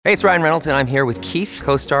Hey, it's Ryan Reynolds, and I'm here with Keith,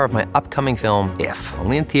 co-star of my upcoming film, If,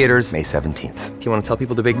 only in theaters May 17th. Do you want to tell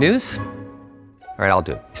people the big news? All right, I'll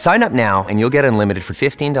do it. Sign up now and you'll get unlimited for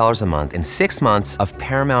 $15 a month and 6 months of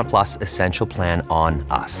Paramount Plus Essential Plan on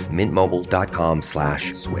us.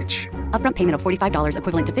 MintMobile.com/switch. Upfront payment of $45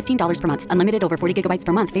 equivalent to $15 per month. Unlimited over 40 gigabytes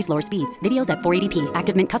per month. Face lower speeds. Videos at 480p.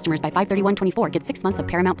 Active Mint customers by 531.24 get 6 months of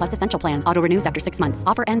Paramount Plus Essential Plan. Auto renews after 6 months.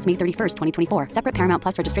 Offer ends May 31st, 2024. Separate Paramount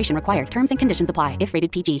Plus registration required. Terms and conditions apply if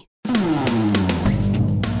rated PG.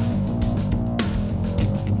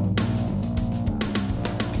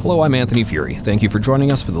 Hello, I'm Anthony Fury. Thank you for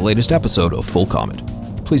joining us for the latest episode of Full Comment.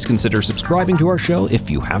 Please consider subscribing to our show if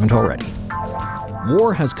you haven't already.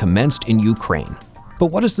 War has commenced in Ukraine. But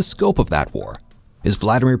what is the scope of that war? Is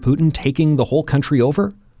Vladimir Putin taking the whole country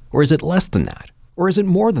over? Or is it less than that? Or is it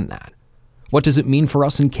more than that? What does it mean for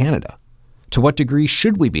us in Canada? To what degree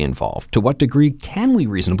should we be involved? To what degree can we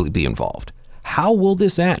reasonably be involved? How will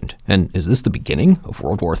this end? And is this the beginning of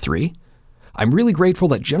World War III? I'm really grateful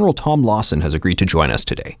that General Tom Lawson has agreed to join us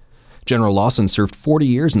today. General Lawson served 40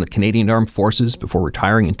 years in the Canadian Armed Forces before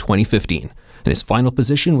retiring in 2015, and his final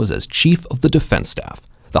position was as Chief of the Defence Staff,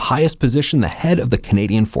 the highest position the head of the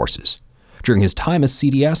Canadian Forces. During his time as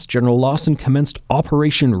CDS, General Lawson commenced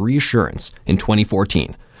Operation Reassurance in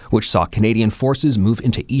 2014, which saw Canadian forces move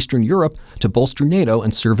into Eastern Europe to bolster NATO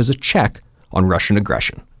and serve as a check on Russian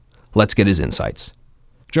aggression. Let's get his insights.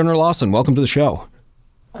 General Lawson, welcome to the show.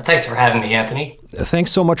 Thanks for having me, Anthony. Thanks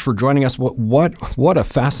so much for joining us. What a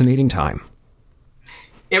fascinating time.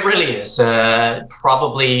 It really is.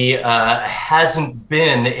 Probably hasn't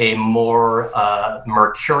been a more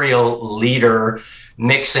mercurial leader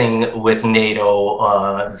mixing with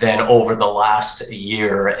NATO than over the last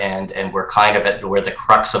year, and we're kind of at where the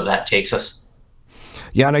crux of that takes us.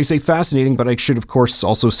 Yeah, and I say fascinating, but I should, of course,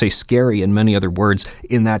 also say scary and many other words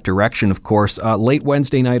in that direction, of course. Late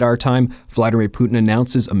Wednesday night, our time, Vladimir Putin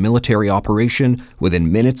announces a military operation.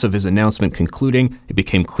 Within minutes of his announcement concluding, it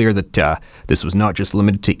became clear that this was not just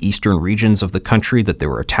limited to eastern regions of the country, that there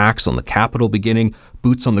were attacks on the capital beginning,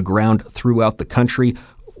 boots on the ground throughout the country.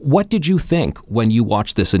 What did you think when you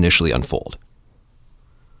watched this initially unfold?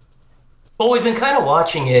 Well, we've been kind of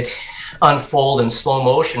watching it unfold in slow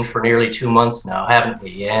motion for nearly 2 months now, haven't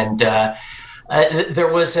we? And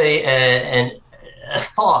there was a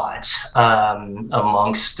thought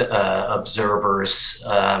amongst observers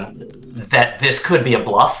that this could be a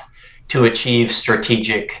bluff to achieve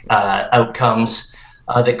strategic outcomes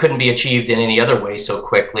that couldn't be achieved in any other way so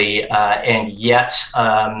quickly. And yet,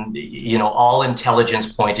 all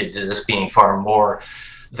intelligence pointed to this being far more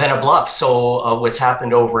than a bluff. So what's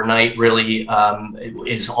happened overnight really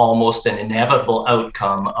is almost an inevitable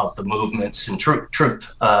outcome of the movements and troop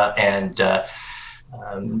and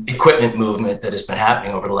equipment movement that has been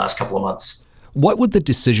happening over the last couple of months. What would the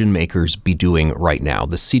decision makers be doing right now?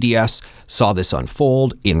 The CDS saw this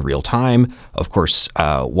unfold in real time. Of course,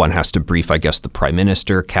 one has to brief, I guess, the Prime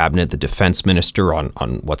Minister, Cabinet, the Defense Minister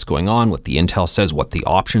on what's going on, what the intel says, what the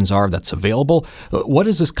options are that's available. What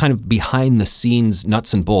is this kind of behind the scenes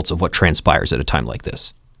nuts and bolts of what transpires at a time like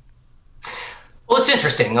this? Well, it's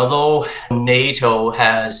interesting. Although NATO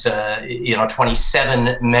has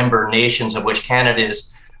 27 member nations, of which Canada is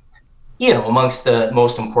amongst the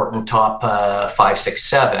most important top 5, 6,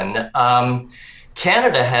 7,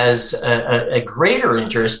 Canada has a greater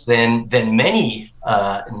interest than many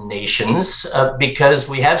nations because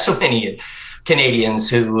we have so many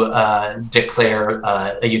Canadians who declare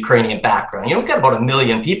a Ukrainian background. We've got about 1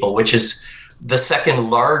 million people, which is the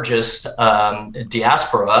second largest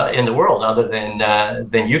diaspora in the world, other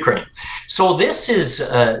than Ukraine. So this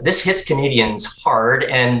hits Canadians hard,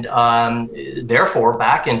 and therefore,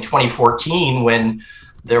 back in 2014, when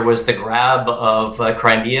there was the grab of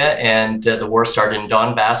Crimea and the war started in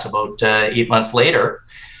Donbass about 8 months later,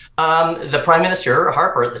 the Prime Minister,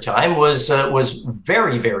 Harper at the time, was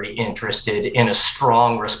very, very interested in a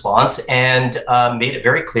strong response and made it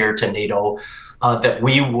very clear to NATO that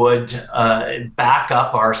we would back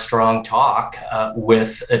up our strong talk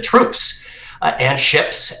with troops and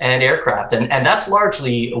ships and aircraft. And that's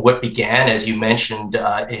largely what began, as you mentioned,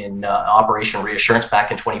 in Operation Reassurance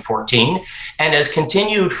back in 2014, and has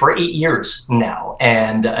continued for 8 years now.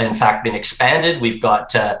 And in fact, been expanded. We've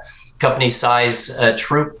got company-size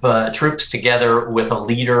troops together with a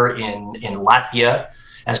leader in Latvia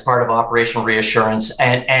as part of Operation Reassurance.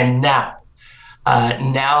 And now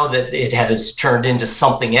that it has turned into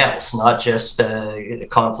something else, not just a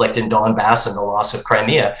conflict in Donbass and the loss of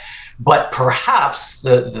Crimea, but perhaps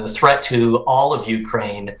the threat to all of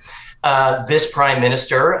Ukraine this prime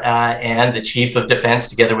minister and the chief of defense,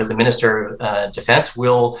 together with the minister of defense,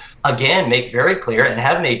 will again make very clear and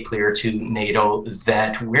have made clear to NATO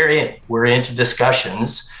that we're into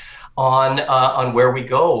discussions on where we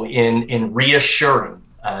go in reassuring.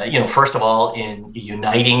 First of all, in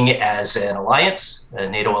uniting as an alliance, a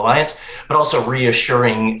NATO alliance, but also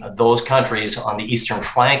reassuring those countries on the eastern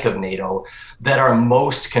flank of NATO that are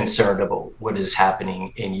most concerned about what is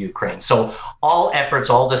happening in Ukraine. So all efforts,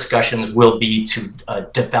 all discussions will be to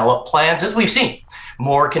develop plans, as we've seen.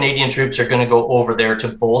 More Canadian troops are going to go over there to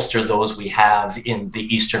bolster those we have in the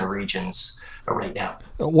eastern regions right now.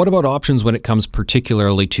 What about options when it comes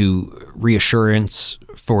particularly to reassurance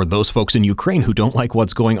for those folks in Ukraine who don't like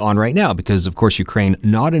what's going on right now? Because, of course, Ukraine,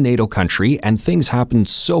 not a NATO country, and things happen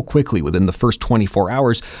so quickly within the first 24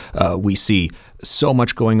 hours. We see so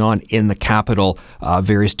much going on in the capital,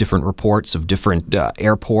 various different reports of different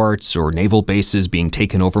airports or naval bases being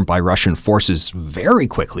taken over by Russian forces very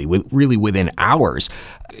quickly, really within hours.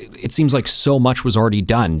 It seems like so much was already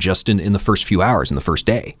done just in the first few hours, in the first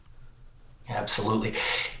day. Absolutely.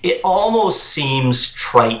 It almost seems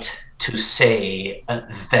trite to say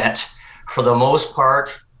that, for the most part,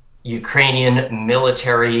 Ukrainian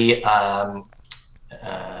military,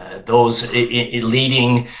 those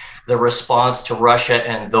leading the response to Russia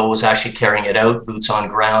and those actually carrying it out, boots on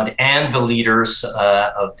ground, and the leaders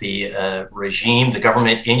of the regime, the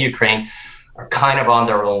government in Ukraine, are kind of on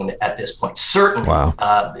their own at this point. Certainly,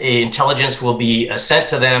 wow. Intelligence will be sent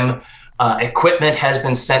to them. Equipment has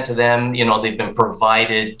been sent to them. They've been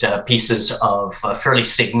provided pieces of fairly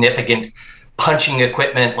significant punching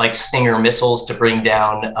equipment like Stinger missiles to bring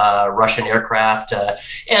down Russian aircraft.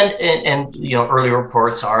 And early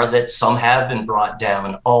reports are that some have been brought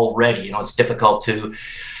down already. It's difficult to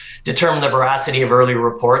determine the veracity of early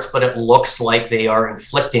reports, but it looks like they are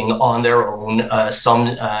inflicting on their own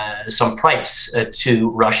some price to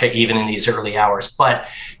Russia even in these early hours. But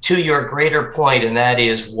to your greater point, and that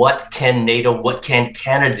is, what can NATO, what can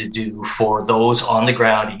Canada do for those on the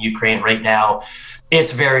ground in Ukraine right now?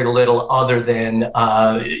 It's very little other than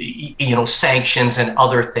sanctions and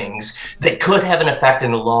other things that could have an effect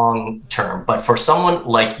in the long term. But for someone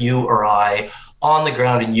like you or I on the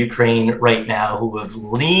ground in Ukraine right now, who have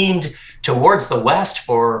leaned towards the West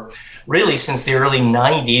for really since the early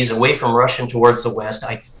 90s, away from Russia towards the West,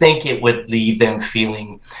 I think it would leave them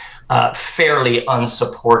feeling fairly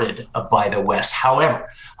unsupported by the West. However,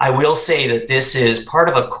 I will say that this is part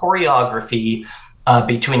of a choreography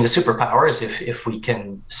between the superpowers, if we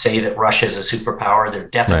can say that Russia is a superpower. They're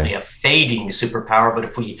definitely a fading superpower, but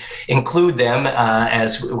if we include them,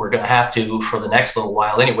 as we're going to have to for the next little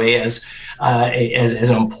while anyway, as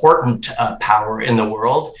an important power in the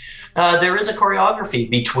world, there is a choreography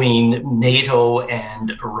between NATO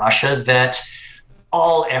and Russia that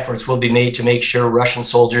all efforts will be made to make sure Russian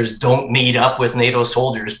soldiers don't meet up with NATO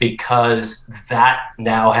soldiers, because that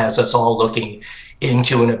now has us all looking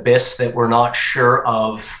into an abyss that we're not sure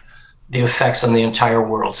of the effects on the entire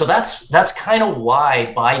world. So that's kind of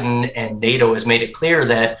why Biden and NATO has made it clear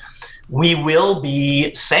that we will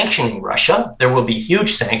be sanctioning Russia. There will be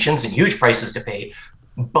huge sanctions and huge prices to pay,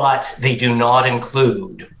 but they do not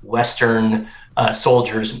include Western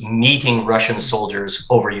soldiers meeting Russian soldiers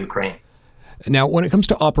over Ukraine. Now, when it comes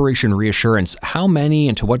to Operation Reassurance, how many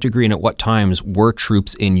and to what degree and at what times were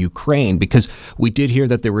troops in Ukraine? Because we did hear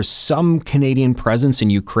that there was some Canadian presence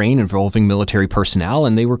in Ukraine involving military personnel,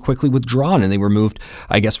 and they were quickly withdrawn, and they were moved,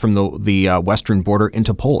 I guess, from the western border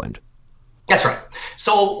into Poland. That's right.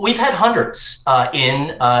 So we've had hundreds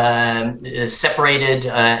separated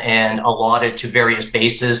and allotted to various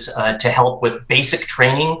bases to help with basic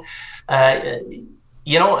training.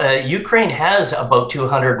 Ukraine has about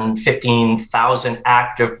 215,000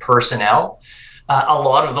 active personnel. A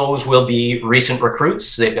lot of those will be recent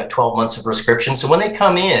recruits. They've got 12 months of prescription. So when they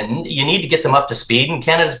come in, you need to get them up to speed, and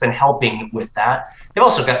Canada's been helping with that. They've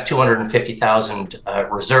also got 250,000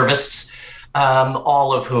 reservists,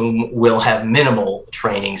 all of whom will have minimal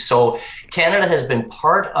training. So Canada has been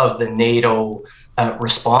part of the NATO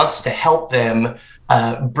response to help them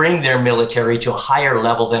bring their military to a higher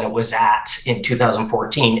level than it was at in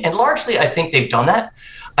 2014. And largely, I think they've done that.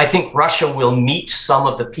 I think Russia will meet some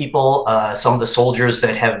of the people, some of the soldiers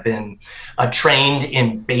that have been trained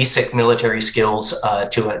in basic military skills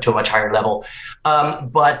to a much higher level.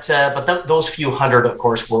 But those few hundred, of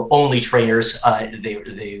course, were only trainers.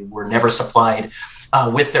 They were never supplied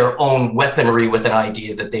with their own weaponry, with an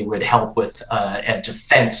idea that they would help with a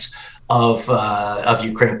defense of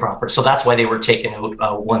Ukraine proper. So that's why they were taken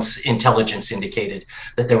out once intelligence indicated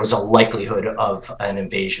that there was a likelihood of an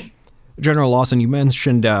invasion. General Lawson, you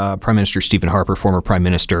mentioned Prime Minister Stephen Harper, former Prime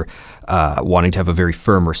Minister, wanting to have a very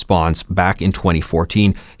firm response back in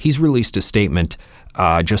 2014. He's released a statement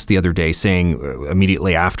just the other day saying,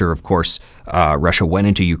 immediately after, of course, Russia went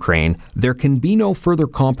into Ukraine, there can be no further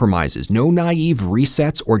compromises, no naive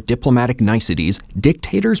resets or diplomatic niceties.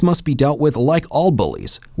 Dictators must be dealt with like all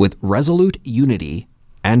bullies, with resolute unity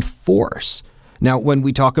and force. Now, when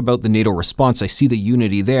we talk about the NATO response, I see the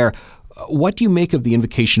unity there. What do you make of the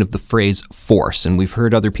invocation of the phrase force? And we've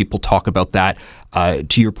heard other people talk about that.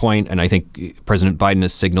 To your point, and I think President Biden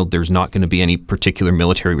has signaled there's not going to be any particular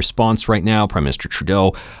military response right now. Prime Minister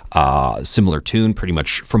Trudeau, similar tune pretty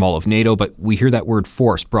much from all of NATO, but we hear that word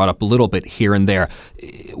force brought up a little bit here and there.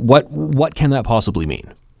 What can that possibly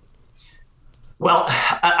mean? Well,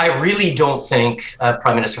 I really don't think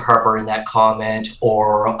Prime Minister Harper in that comment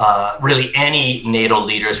or really any NATO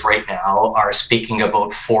leaders right now are speaking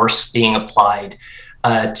about force being applied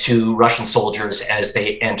to Russian soldiers as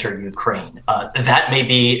they enter Ukraine. That may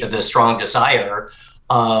be the strong desire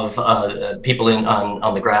of people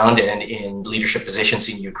on the ground and in leadership positions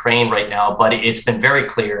in Ukraine right now, but it's been very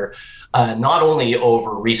clear, not only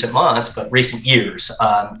over recent months, but recent years,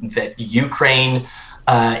 that Ukraine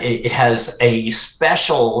it has a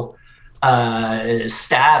special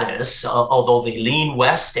status, although they lean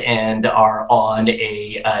west and are on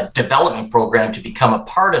a development program to become a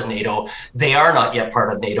part of NATO. They are not yet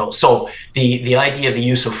part of NATO. So the idea of the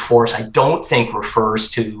use of force, I don't think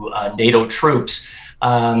refers to NATO troops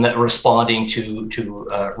responding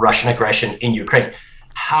to Russian aggression in Ukraine.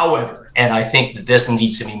 However, and I think that this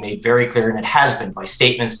needs to be made very clear, and it has been by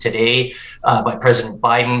statements today by President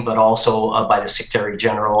Biden, but also by the Secretary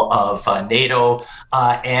General of NATO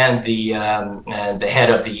and the head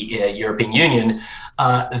of the European Union,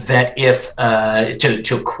 that if,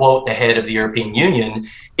 to quote the head of the European Union,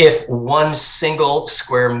 if one single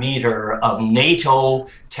square meter of NATO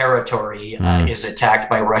territory is attacked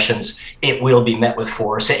by Russians, it will be met with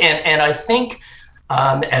force. And I think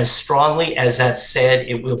as strongly as that's said,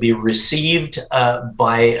 it will be received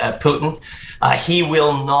by Putin. He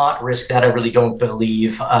will not risk that. I really don't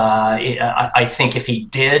believe. I think if he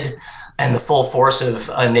did, and the full force of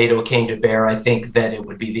NATO came to bear, I think that it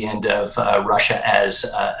would be the end of Russia as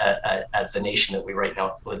the nation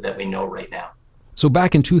that we know right now. So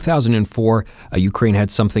back in 2004, Ukraine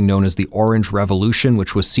had something known as the Orange Revolution,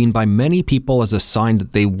 which was seen by many people as a sign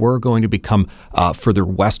that they were going to become further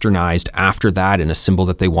westernized after that, and a symbol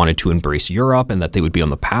that they wanted to embrace Europe and that they would be on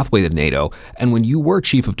the pathway to NATO. And when you were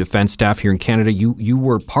Chief of Defense Staff here in Canada, you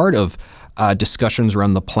were part of discussions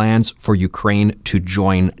around the plans for Ukraine to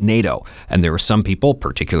join NATO. And there were some people,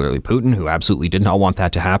 particularly Putin, who absolutely did not want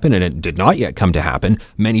that to happen, and it did not yet come to happen.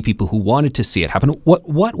 Many people who wanted to see it happen.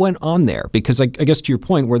 What went on there? Because I guess to your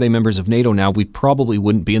point, were they members of NATO now, we probably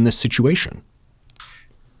wouldn't be in this situation.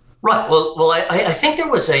 Right. Well, I think there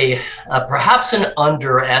was perhaps an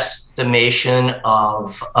underestimation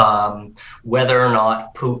of whether or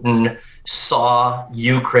not Putin saw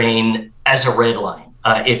Ukraine as a red line.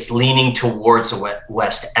 It's leaning towards the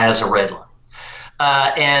West as a red line.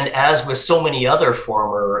 And as with so many other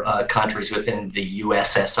former countries within the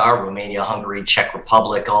USSR, Romania, Hungary, Czech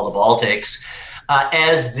Republic, all the Baltics,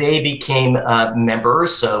 as they became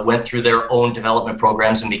members, went through their own development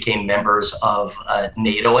programs and became members of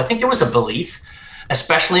NATO, I think there was a belief,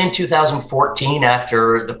 especially in 2014,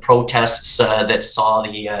 after the protests that saw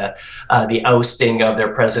the ousting of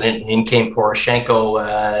their president, and in came Poroshenko.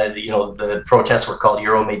 The protests were called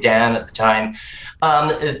Euromaidan at the time.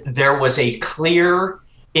 There was a clear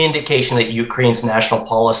indication that Ukraine's national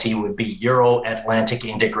policy would be Euro-Atlantic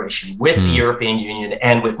integration with the European Union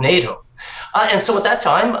and with NATO. And so at that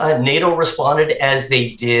time, NATO responded as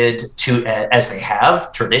they did as they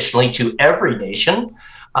have traditionally to every nation.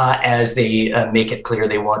 As they make it clear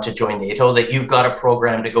they want to join NATO, that you've got a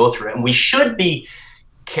program to go through. And we should be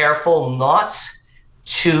careful not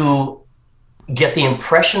to get the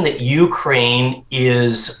impression that Ukraine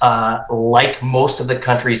is like most of the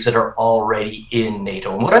countries that are already in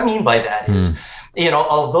NATO. And what I mean by that is,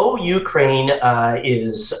 although Ukraine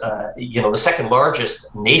is, the second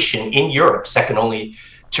largest nation in Europe, second only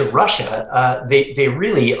to Russia, they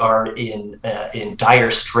really are in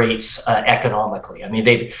dire straits economically. I mean,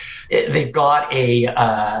 they've got a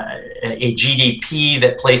GDP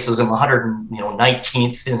that places them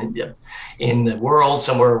 119th in the world,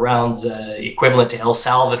 somewhere around equivalent to El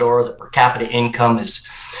Salvador. The per capita income is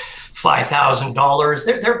 $5,000.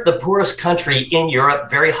 They're the poorest country in Europe.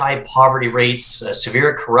 Very high poverty rates,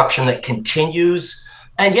 severe corruption that continues,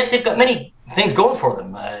 and yet they've got many things going for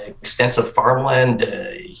them, extensive farmland,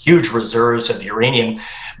 huge reserves of uranium,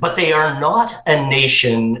 but they are not a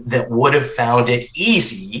nation that would have found it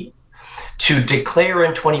easy to declare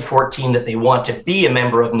in 2014 that they want to be a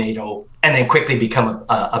member of NATO and then quickly become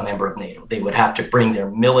a member of NATO. They would have to bring their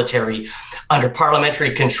military under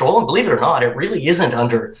parliamentary control. And believe it or not, it really isn't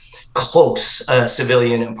under close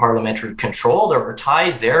civilian and parliamentary control. There are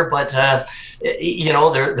ties there, but there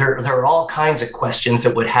are all kinds of questions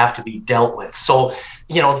that would have to be dealt with. So,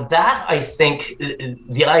 that, I think,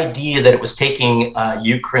 the idea that it was taking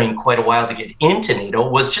Ukraine quite a while to get into NATO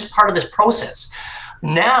was just part of this process.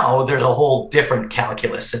 Now there's a whole different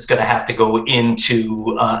calculus that's going to have to go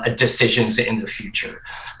into decisions in the future.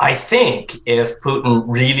 I think if Putin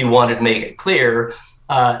really wanted to make it clear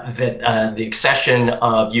that the accession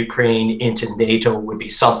of Ukraine into NATO would be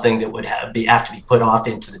something that would have to be put off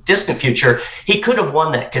into the distant future, he could have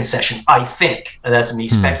won that concession. I think that's me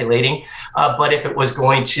speculating. But if it was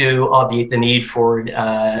going to obviate the need for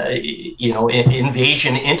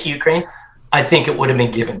invasion into Ukraine, I think it would have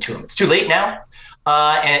been given to him. It's too late now.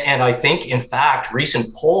 And I think, in fact,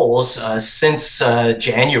 recent polls since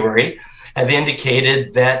January have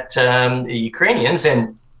indicated that the Ukrainians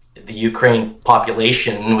and the Ukraine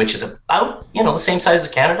population, which is about, the same size as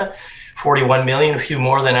Canada, 41 million, a few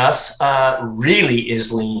more than us, really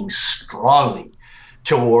is leaning strongly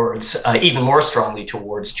towards, even more strongly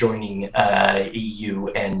towards joining EU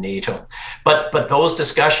and NATO. But those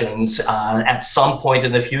discussions at some point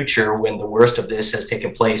in the future, when the worst of this has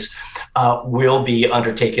taken place, will be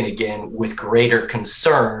undertaken again with greater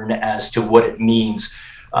concern as to what it means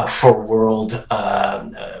for world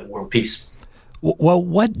peace. Well,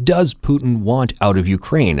 what does Putin want out of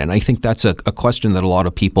Ukraine? And I think that's a question that a lot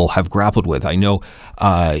of people have grappled with. I know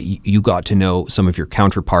you got to know some of your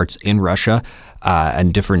counterparts in Russia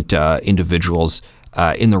and different individuals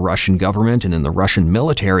in the Russian government and in the Russian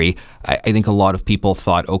military. I think a lot of people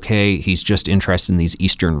thought, okay, he's just interested in these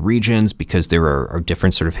eastern regions because there are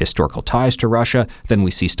different sort of historical ties to Russia. Then we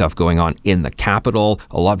see stuff going on in the capital,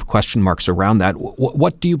 a lot of question marks around that.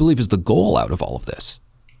 What do you believe is the goal out of all of this?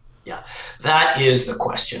 Yeah, that is the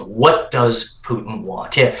question. What does Putin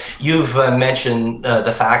want? Yeah, you've mentioned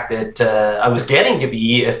the fact that I was getting to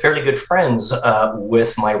be fairly good friends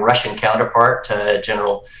with my Russian counterpart,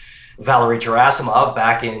 General Valery Gerasimov,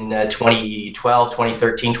 back in 2012,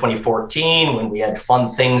 2013, 2014, when we had fun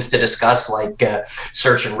things to discuss like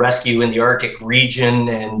search and rescue in the Arctic region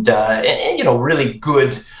and really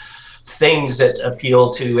good things that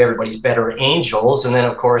appeal to everybody's better angels. And then,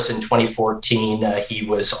 of course, in 2014, he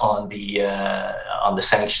was on the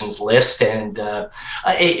sanctions list. And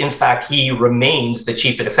in fact, he remains the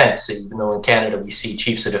chief of defense, even though in Canada we see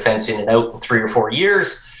chiefs of defense in and out in 3 or 4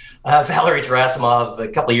 years. Valery Gerasimov, a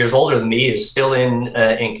couple of years older than me, is still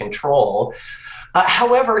in control.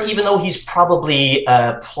 However, even though he's probably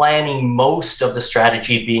planning most of the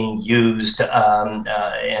strategy being used and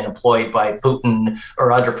employed by Putin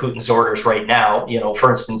or under Putin's orders right now,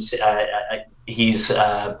 for instance, he's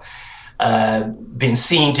been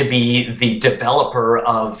seen to be the developer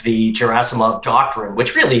of the Gerasimov Doctrine,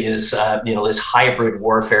 which really is, this hybrid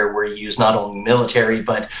warfare where you use not only military,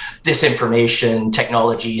 but disinformation,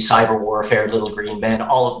 technology, cyber warfare, little green men,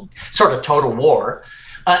 all sort of total war.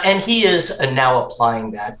 And he is now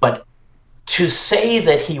applying that. But to say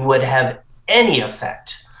that he would have any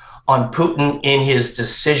effect on Putin in his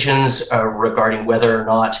decisions regarding whether or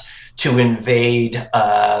not to invade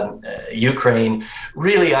Ukraine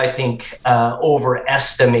really, I think,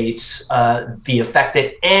 overestimates the effect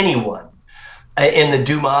that anyone in the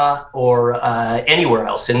Duma or anywhere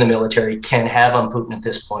else in the military can have on Putin at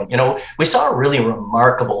this point. We saw a really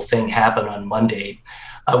remarkable thing happen on Monday.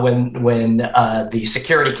 When the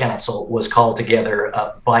Security Council was called together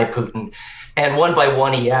by Putin. And one by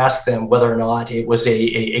one, he asked them whether or not it was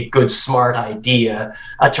a good, smart idea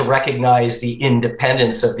to recognize the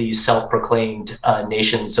independence of these self-proclaimed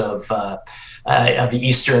nations of the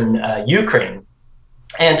eastern Ukraine.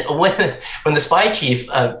 And when the spy chief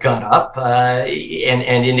got up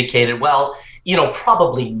and indicated, well,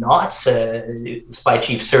 probably not, Spy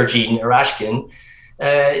Chief Sergei Narashkin,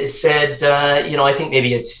 said, I think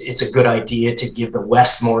maybe it's a good idea to give the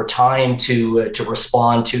West more time to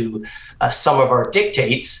respond to some of our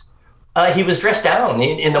dictates. He was dressed down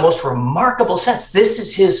in the most remarkable sense. This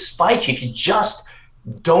is his spy chief. You just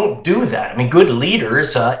don't do that. I mean, good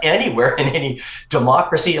leaders anywhere in any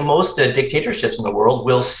democracy and most dictatorships in the world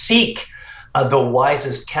will seek the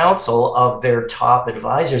wisest counsel of their top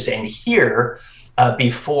advisors. And here,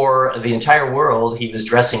 before the entire world, he was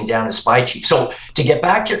dressing down as spy chief. So to get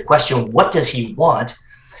back to your question, what does he want?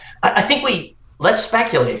 I think let's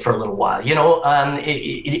speculate for a little while.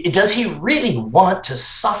 Does he really want to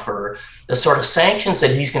suffer the sort of sanctions that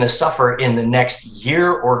he's going to suffer in the next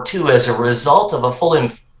year or two as a result of a full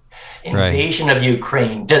invasion of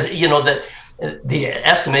Ukraine? Does the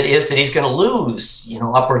estimate is that he's going to lose,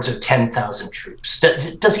 upwards of 10,000 troops.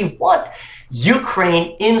 Does he want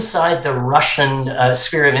Ukraine inside the Russian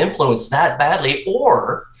sphere of influence that badly,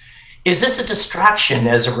 or is this a distraction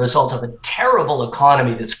as a result of a terrible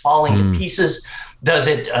economy that's falling to pieces? Does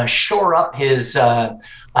it shore up his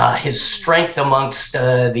strength amongst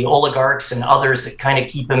the oligarchs and others that kind of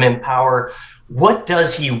keep him in power? What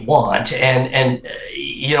does he want? And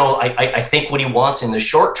I think what he wants in the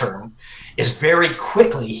short term is very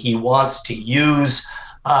quickly he wants to use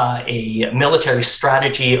a military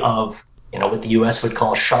strategy of, what the U.S. would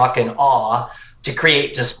call shock and awe, to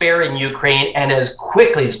create despair in Ukraine, and as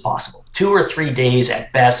quickly as possible, 2 or 3 days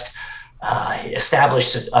at best,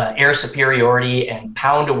 establish air superiority and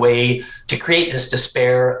pound away to create this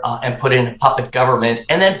despair and put in a puppet government,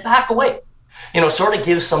 and then back away. Sort of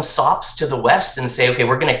give some sops to the West and say, okay,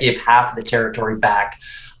 we're going to give half of the territory back,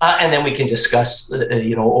 and then we can discuss,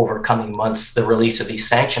 over coming months, the release of these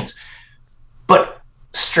sanctions. But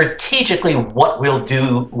strategically, what will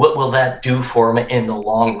that do for him in the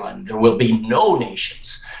long run? There will be no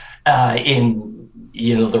nations in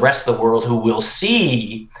the rest of the world who will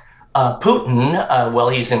see Putin, while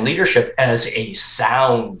he's in leadership, as a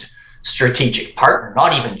sound strategic partner.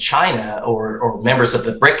 Not even China or members of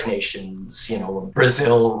the BRIC nations,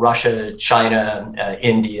 Brazil, Russia, China,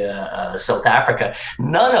 India, South Africa.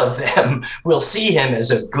 None of them will see him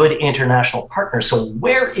as a good international partner. So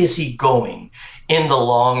where is he going in the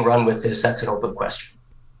long run with this? That's an open question.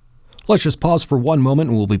 Let's just pause for one moment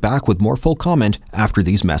and we'll be back with more Full Comment after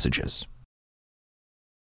these messages.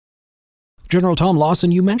 General Tom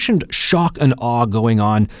Lawson, you mentioned shock and awe going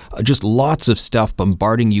on, just lots of stuff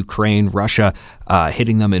bombarding Ukraine, Russia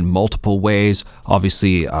hitting them in multiple ways.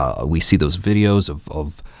 Obviously, we see those videos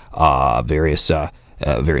of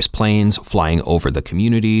various planes flying over the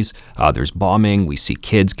communities. There's bombing. We see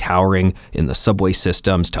kids cowering in the subway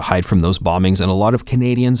systems to hide from those bombings. And a lot of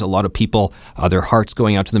Canadians, a lot of people, their hearts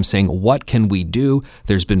going out to them saying, what can we do?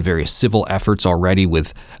 There's been various civil efforts already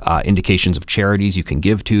with indications of charities you can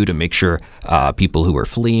give to make sure people who are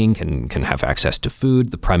fleeing can have access to food.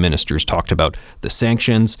 The Prime Minister's talked about the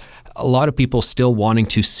sanctions. A lot of people still wanting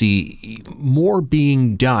to see more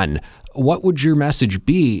being done. What would your message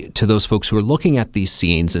be to those folks who are looking at these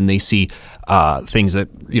scenes and they see things that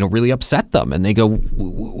really upset them, and they go,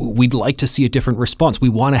 "We'd like to see a different response. We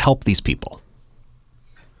want to help these people"?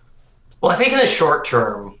 Well, I think in the short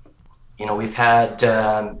term, we've had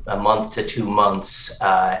a month to 2 months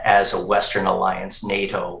as a Western alliance,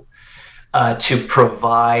 NATO, to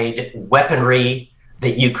provide weaponry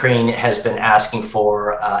that Ukraine has been asking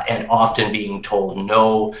for and often being told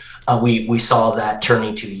no. We saw that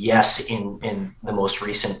turning to yes in the most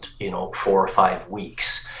recent 4 or 5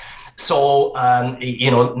 weeks. So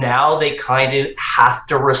now they kind of have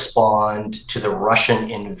to respond to the Russian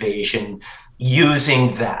invasion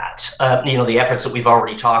using that. The efforts that we've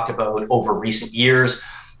already talked about over recent years,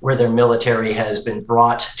 where their military has been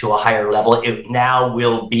brought to a higher level, it now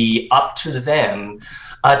will be up to them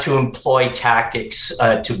to employ tactics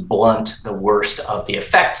to blunt the worst of the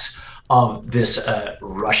effects of this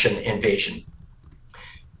Russian invasion.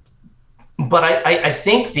 But I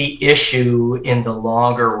think the issue in the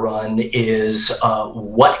longer run is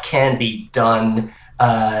what can be done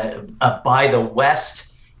by the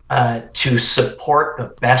West to support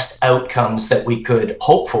the best outcomes that we could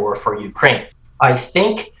hope for Ukraine. I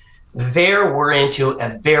think there we're into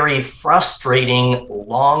a very frustrating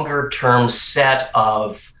longer-term set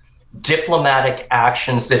of diplomatic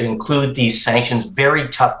actions that include these sanctions, very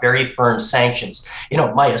tough, very firm sanctions.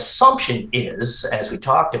 My assumption is, as we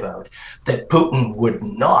talked about, that Putin would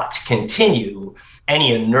not continue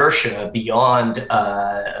any inertia beyond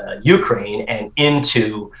Ukraine and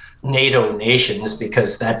into NATO nations,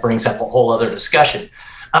 because that brings up a whole other discussion.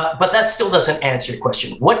 But that still doesn't answer your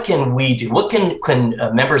question. What can we do? What can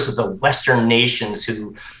members of the Western nations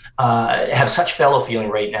who have such fellow feeling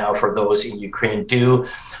right now for those in Ukraine do?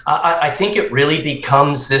 I think it really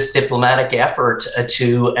becomes this diplomatic effort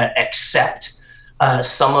to accept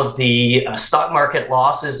some of the stock market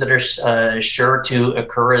losses that are sure to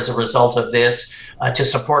occur as a result of this, to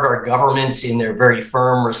support our governments in their very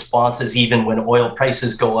firm responses, even when oil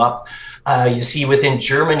prices go up. You see within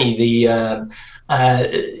Germany,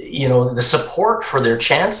 the support for their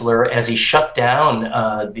chancellor as he shut down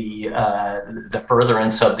the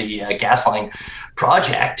furtherance of the gas line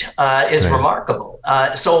project is remarkable.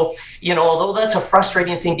 So, although that's a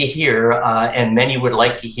frustrating thing to hear, and many would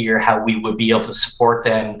like to hear how we would be able to support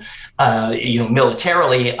them,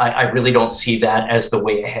 militarily, I really don't see that as the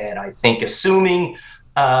way ahead. I think assuming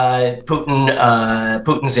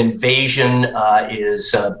Putin's invasion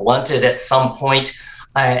is blunted at some point,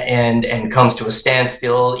 and comes to a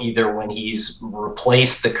standstill, either when he's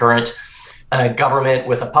replaced the current government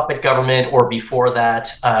with a puppet government, or before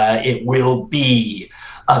that, it will be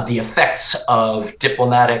the effects of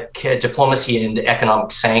diplomacy and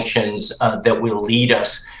economic sanctions that will lead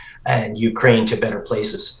us and Ukraine to better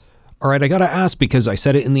places. All right, I got to ask, because I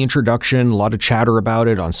said it in the introduction, a lot of chatter about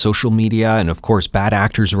it on social media, and of course, bad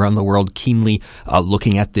actors around the world keenly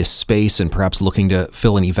looking at this space and perhaps looking to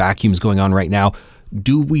fill any vacuums going on right now.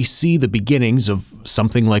 Do we see the beginnings of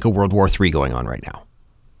something like a World War III going on right now?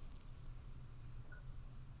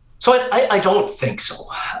 So I don't think so.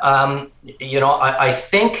 I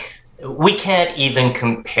think we can't even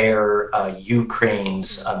compare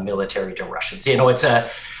Ukraine's military to Russia's. It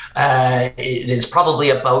is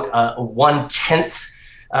probably about 1/10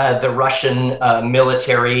 the Russian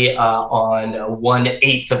military on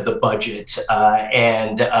 1/8 of the budget,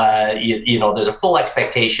 and there's a full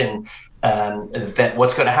expectation that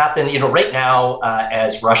what's going to happen. Right now,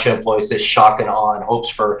 as Russia employs this shock and awe and hopes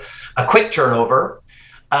for a quick turnover,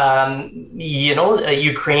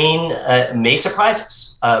 Ukraine may surprise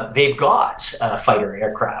us. They've got fighter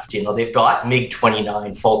aircraft. They've got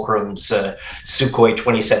MiG-29 Fulcrums, Sukhoi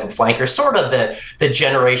 27 flankers, sort of the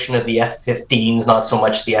generation of the F-15s, not so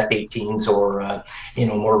much the F-18s or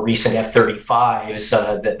more recent F-35s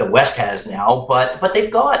that the West has now. But they've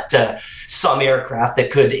got some aircraft that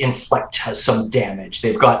could inflict some damage.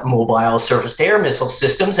 They've got mobile surface-to-air missile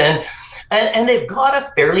systems, and they've got a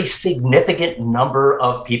fairly significant number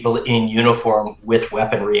of people in uniform with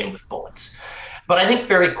weaponry and with bullets. But I think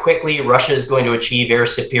very quickly Russia is going to achieve air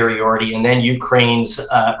superiority, and then Ukraine's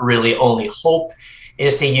really only hope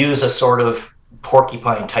is to use a sort of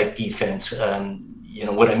porcupine-type defense.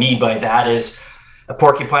 What I mean by that is a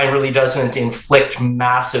porcupine really doesn't inflict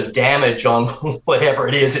massive damage on whatever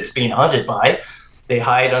it is it's being hunted by. They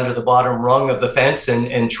hide under the bottom rung of the fence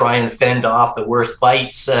and try and fend off the worst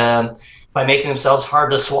bites by making themselves hard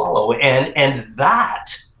to swallow. And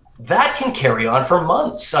that can carry on for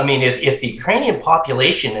months. I mean, if the Ukrainian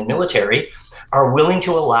population and military are willing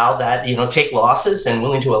to allow that, take losses and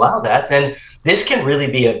willing to allow that, then this can really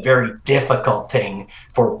be a very difficult thing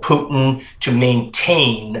for Putin to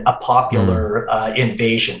maintain a popular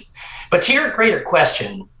invasion. But to your greater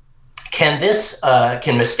question, can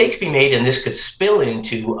mistakes be made and this could spill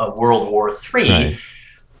into a World War III? Right.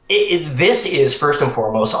 This is first and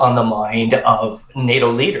foremost on the mind of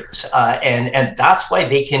NATO leaders. And that's why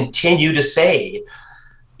they continue to say,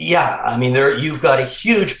 you've got a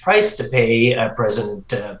huge price to pay, President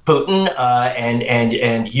Putin,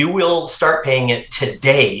 and you will start paying it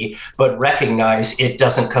today, but recognize it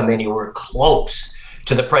doesn't come anywhere close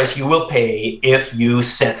to the price you will pay if you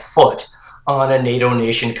set foot on a NATO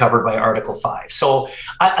nation covered by Article 5. So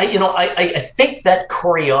I think that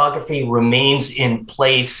choreography remains in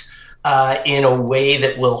place in a way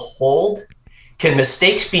that will hold. Can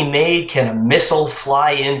mistakes be made? Can a missile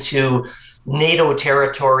fly into NATO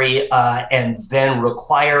territory and then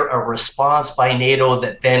require a response by NATO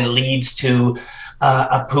that then leads to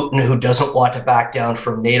a Putin who doesn't want to back down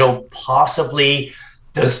from NATO? Possibly.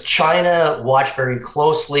 Does China watch very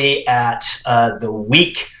closely at the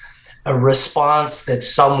weak response that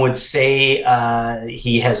some would say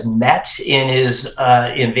he has met in his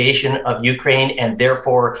invasion of Ukraine, and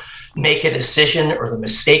therefore make a decision, or the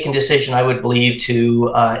mistaken decision, I would believe,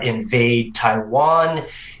 to invade Taiwan,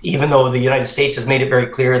 even though the United States has made it very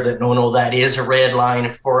clear that no, that is a red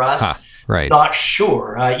line for us. Right. Not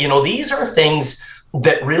sure. These are things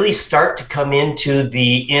that really start to come into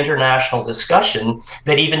the international discussion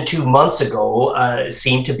that even 2 months ago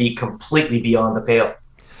seemed to be completely beyond the pale.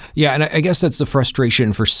 Yeah, and I guess that's the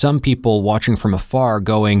frustration for some people watching from afar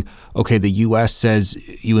going, okay, the U.S. says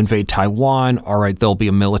you invade Taiwan, all right, there'll be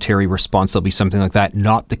a military response, there'll be something like that.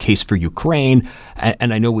 Not the case for Ukraine.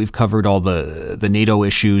 And I know we've covered all the NATO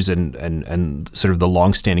issues and sort of the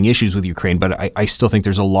longstanding issues with Ukraine, but I still think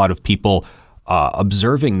there's a lot of people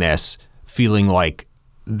observing this feeling like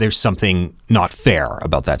there's something not fair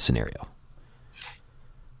about that scenario.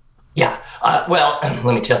 Yeah, well,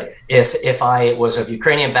 let me tell you, if I was of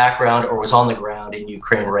Ukrainian background or was on the ground in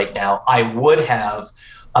Ukraine right now, I would have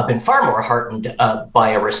been far more heartened by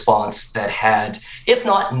a response that had, if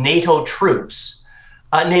not NATO troops,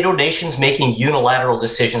 NATO nations making unilateral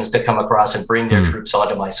decisions to come across and bring their troops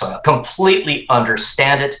onto my soil. Completely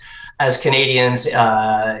understand it. As Canadians, we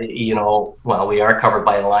are covered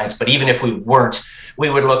by alliance, but even if we weren't, we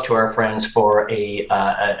would look to our friends for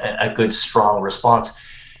a good, strong response.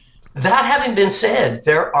 That having been said,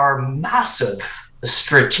 there are massive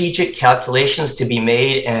strategic calculations to be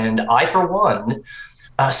made, and I, for one,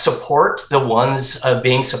 support the ones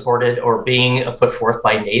being supported or being put forth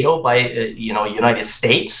by NATO, by United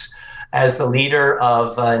States as the leader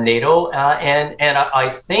of NATO, and I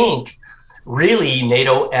think really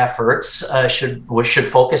NATO efforts should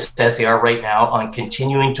focus, as they are right now, on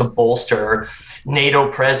continuing to bolster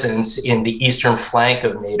NATO presence in the eastern flank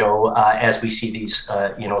of NATO as we see these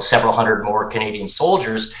several hundred more Canadian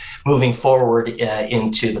soldiers moving forward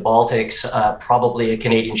into the Baltics, probably a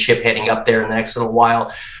Canadian ship heading up there in the next little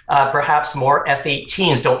while, perhaps more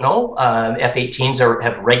F-18s, don't know. F-18s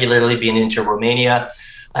have regularly been into Romania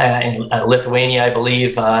and Lithuania, I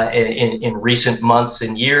believe, in recent months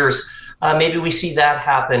and years. Maybe we see that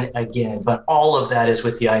happen again, but all of that is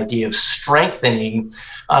with the idea of strengthening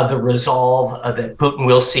the resolve that Putin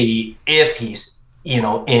will see if he's,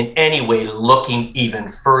 in any way looking even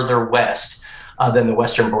further west than the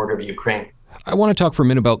western border of Ukraine. I want to talk for a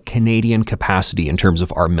minute about Canadian capacity in terms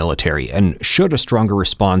of our military, and should a stronger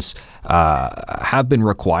response have been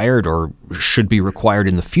required or should be required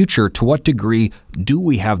in the future, to what degree do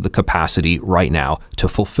we have the capacity right now to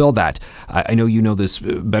fulfill that? I know you know this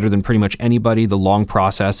better than pretty much anybody, the long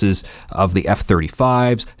processes of the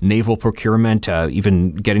F-35s, naval procurement,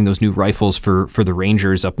 even getting those new rifles for the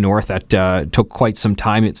Rangers up north, that took quite some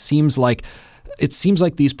time. It seems like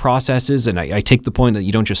these processes, and I take the point that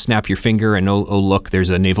you don't just snap your finger and, oh, look, there's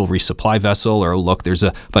a naval resupply vessel, or, oh, look, there's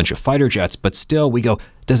a bunch of fighter jets. But still, we go,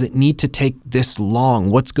 does it need to take this long?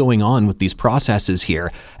 What's going on with these processes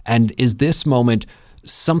here? And is this moment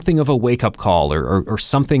something of a wake-up call or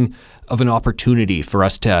something of an opportunity for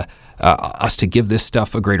us to give this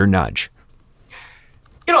stuff a greater nudge?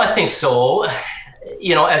 I think so.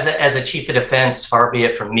 As a chief of defense, far be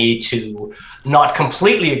it from me to not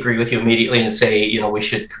completely agree with you immediately and say, we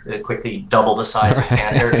should quickly double the size of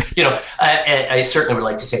Canada. I certainly would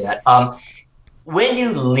like to say that. When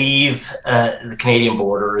you leave the Canadian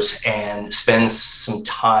borders and spend some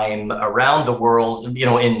time around the world,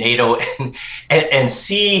 in NATO and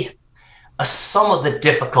see some of the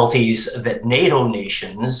difficulties that NATO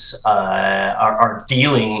nations are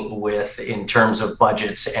dealing with in terms of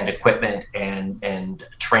budgets and equipment and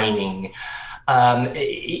training,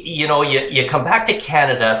 you come back to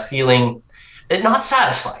Canada feeling not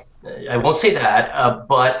satisfied. I won't say that,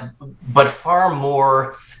 but far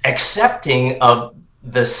more accepting of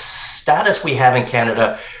the status we have in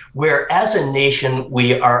Canada, where as a nation,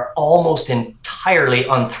 we are almost entirely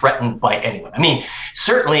unthreatened by anyone. I mean,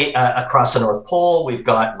 certainly across the North Pole, we've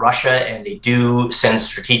got Russia, and they do send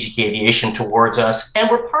strategic aviation towards us, and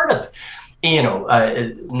we're part of,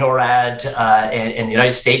 NORAD, and the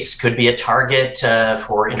United States could be a target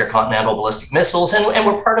for intercontinental ballistic missiles, and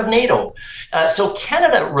we're part of NATO. So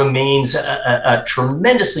Canada remains a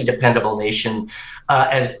tremendously dependable nation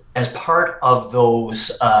as part of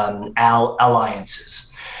those alliances.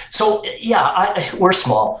 So, we're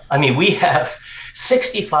small. I mean, we have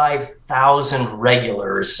 65,000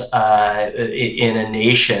 regulars in a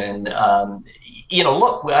nation.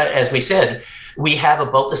 Look, as we said, we have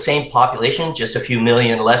about the same population, just a few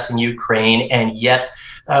million less than Ukraine, and yet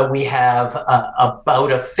we have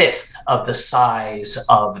about a fifth of the size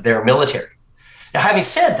of their military. Now, having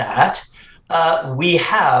said that, we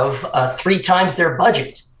have 3 times their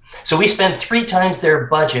budget. So we spend 3 times their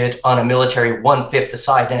budget on a military 1/5 the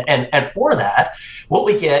size. And for that, what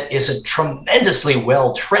we get is a tremendously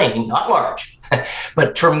well-trained, not large,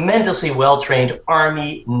 but tremendously well-trained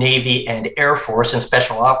Army, Navy, and Air Force and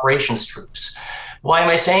Special Operations troops. Why am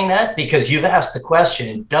I saying that? Because you've asked the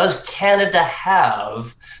question, does Canada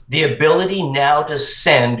have the ability now to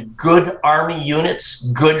send good Army units,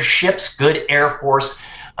 good ships, good Air Force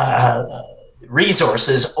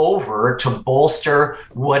resources over to bolster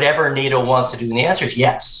whatever NATO wants to do? And the answer is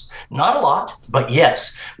yes. Not a lot, but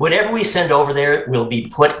yes. Whatever we send over there will be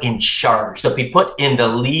put in charge. They'll be put in the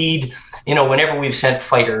lead. Whenever we've sent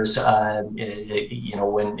fighters, into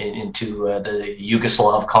the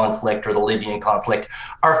Yugoslav conflict or the Libyan conflict,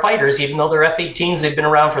 our fighters, even though they're F-18s, they've been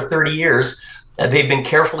around for 30 years. They've been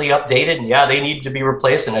carefully updated, and they need to be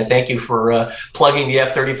replaced. And I thank you for plugging the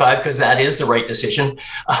F-35, because that is the right decision.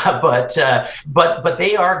 But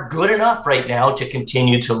they are good enough right now to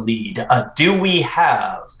continue to lead. Do we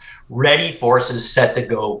have ready forces set to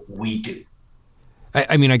go, we do.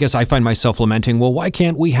 I mean, I guess I find myself lamenting, well, why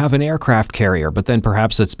can't we have an aircraft carrier? But then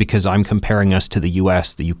perhaps it's because I'm comparing us to the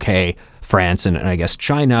US, the UK, France, and I guess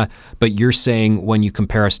China. But you're saying when you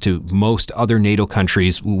compare us to most other NATO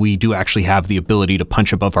countries, we do actually have the ability to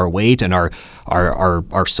punch above our weight, and our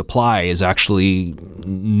supply is actually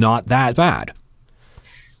not that bad.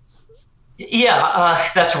 Yeah,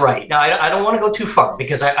 that's right. Now, I don't want to go too far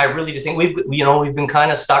because I really do think we've been kind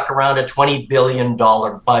of stuck around a $20 billion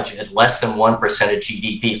budget, less than 1% of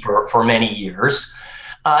GDP for many years.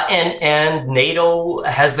 And NATO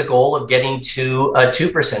has the goal of getting to 2%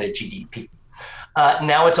 of GDP.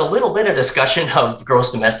 Now, it's a little bit of discussion of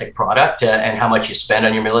gross domestic product and how much you spend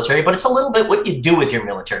on your military, but it's a little bit what you do with your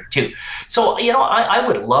military, too. So, I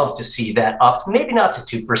would love to see that up, maybe not to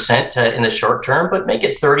 2% in the short term, but make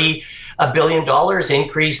it $30 billion,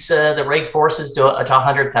 increase the reg forces to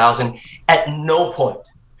 100,000. At no point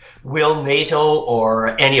will NATO or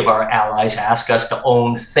any of our allies ask us to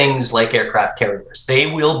own things like aircraft carriers. They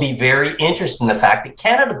will be very interested in the fact that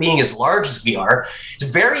Canada, being as large as we are, is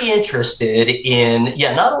very interested in,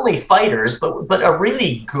 not only fighters, but a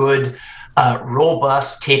really good,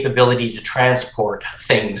 robust capability to transport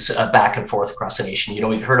things back and forth across the nation.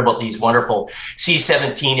 We've heard about these wonderful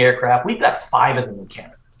C-17 aircraft. We've got 5 of them in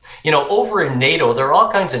Canada. Over in NATO, there are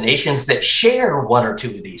all kinds of nations that share 1 or 2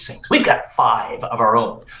 of these things. We've got 5 of our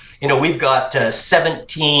own. We've got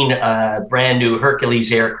 17 brand new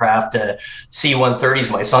Hercules aircraft,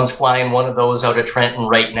 C-130s. My son's flying one of those out of Trenton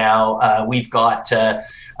right now. We've got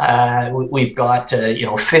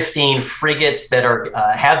 15 frigates that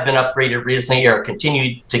have been upgraded recently or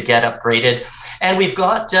continue to get upgraded. And we've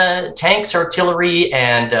got tanks, artillery,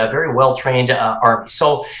 and very well-trained army.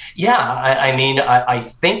 So, I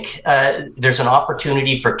think there's an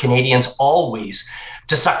opportunity for Canadians always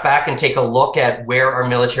to suck back and take a look at where our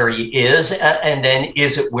military is, and then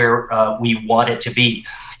is it where we want it to be?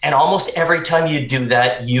 And almost every time you do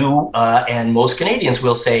that, you and most Canadians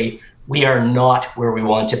will say, we are not where we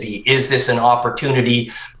want to be. Is this an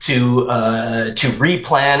opportunity to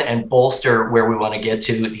replan and bolster where we want to get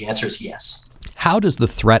to? The answer is yes. How does the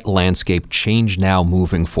threat landscape change now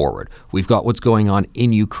moving forward? We've got what's going on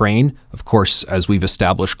in Ukraine. Of course, as we've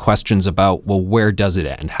established, questions about, well, where does it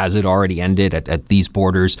end? Has it already ended at these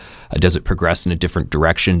borders? Does it progress in a different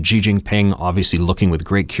direction? Xi Jinping obviously looking with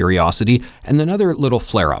great curiosity. And then other little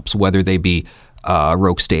flare-ups, whether they be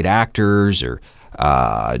rogue state actors or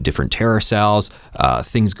different terror cells,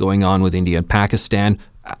 things going on with India and Pakistan.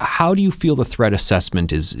 How do you feel the threat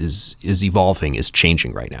assessment is evolving, is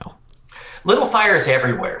changing right now? Little fires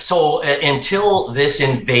everywhere. So until this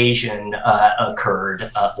invasion occurred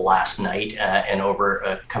last night and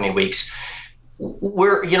over coming weeks,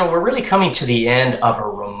 we're really coming to the end of a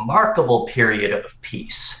remarkable period of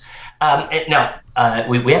peace. Now,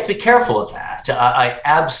 we have to be careful of that. I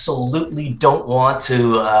absolutely don't want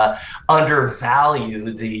to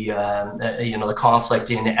undervalue the conflict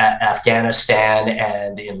in Afghanistan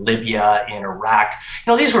and in Libya, in Iraq.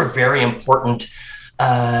 These were very important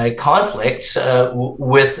conflicts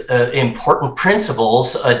with important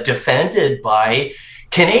principles defended by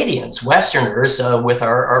Canadians, Westerners, with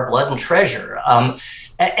our blood and treasure.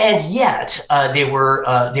 And yet they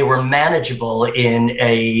were manageable in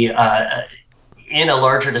a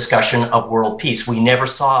larger discussion of world peace. We never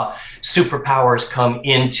saw superpowers come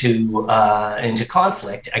into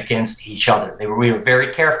conflict against each other. We were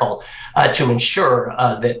very careful to ensure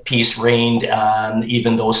that peace reigned,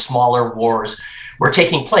 even though smaller wars were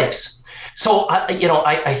taking place. So,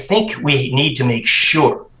 I think we need to make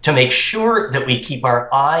sure that we keep our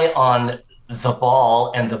eye on the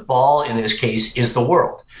ball, and the ball in this case is the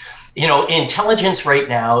world. Intelligence right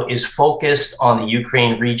now is focused on the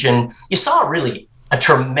Ukraine region. You saw really a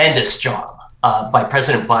tremendous job by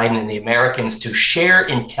President Biden and the Americans to share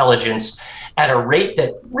intelligence at a rate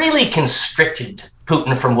that really constricted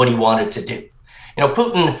Putin from what he wanted to do.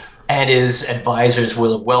 Putin and his advisors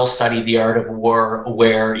will have well studied the art of war,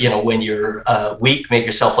 where, when you're weak, make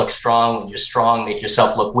yourself look strong. When you're strong, make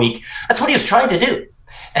yourself look weak. That's what he was trying to do.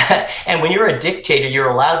 And when you're a dictator, you're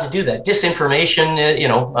allowed to do that. Disinformation,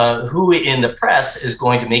 who in the press is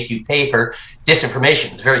going to make you pay for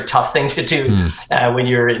disinformation? It's a very tough thing to do when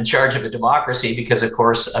you're in charge of a democracy, because, of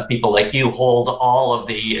course, people like you hold all of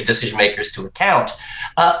the decision makers to account.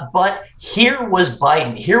 But here was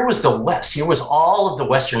Biden. Here was the West. Here was all of the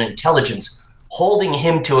Western intelligence holding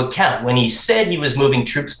him to account. When he said he was moving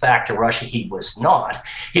troops back to Russia, he was not.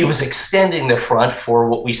 He was extending the front for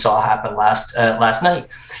what we saw happen last night.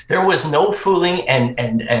 There was no fooling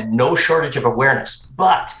and no shortage of awareness.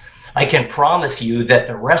 But I can promise you that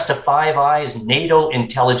the rest of Five Eyes, NATO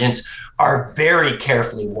intelligence are very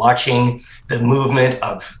carefully watching the movement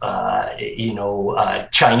of,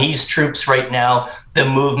 Chinese troops right now, the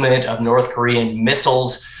movement of North Korean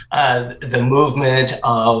missiles, the movement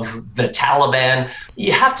of the Taliban.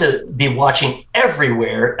 You have to be watching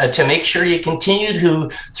everywhere to make sure you continue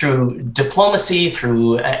to, through diplomacy,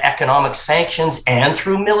 through economic sanctions, and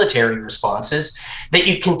through military responses, that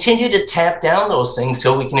you continue to tamp down those things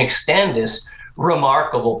so we can extend this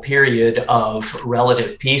remarkable period of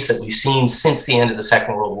relative peace that we've seen since the end of the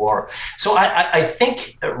Second World War. So I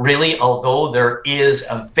think really, although there is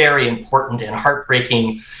a very important and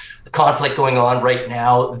heartbreaking conflict going on right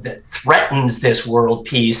now that threatens this world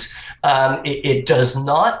peace, it does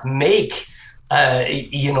not make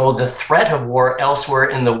the threat of war elsewhere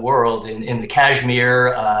in the world, in the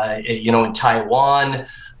Kashmir, in Taiwan,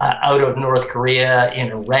 out of North Korea, in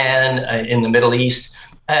Iran, in the Middle East.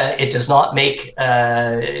 It does not make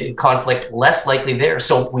conflict less likely there.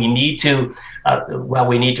 So we need to,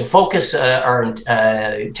 focus our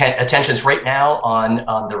attentions right now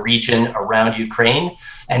on the region around Ukraine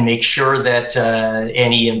and make sure that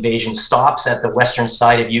any invasion stops at the western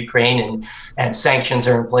side of Ukraine and sanctions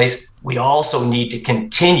are in place. We also need to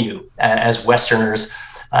continue as Westerners,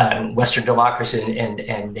 Western democracy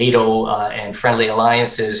and NATO and friendly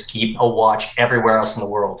alliances keep a watch everywhere else in the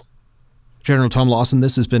world. General Tom Lawson,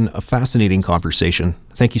 this has been a fascinating conversation.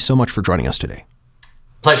 Thank you so much for joining us today.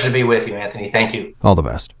 Pleasure to be with you, Anthony. Thank you. All the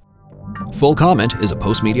best. Full Comment is a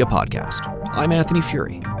Postmedia podcast. I'm Anthony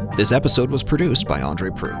Fury. This episode was produced by Andre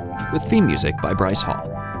Proulx, with theme music by Bryce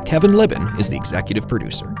Hall. Kevin Libin is the executive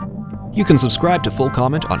producer. You can subscribe to Full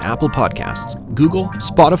Comment on Apple Podcasts, Google,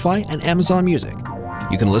 Spotify, and Amazon Music.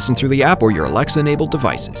 You can listen through the app or your Alexa-enabled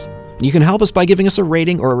devices. And you can help us by giving us a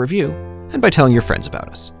rating or a review, and by telling your friends about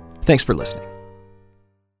us. Thanks for listening.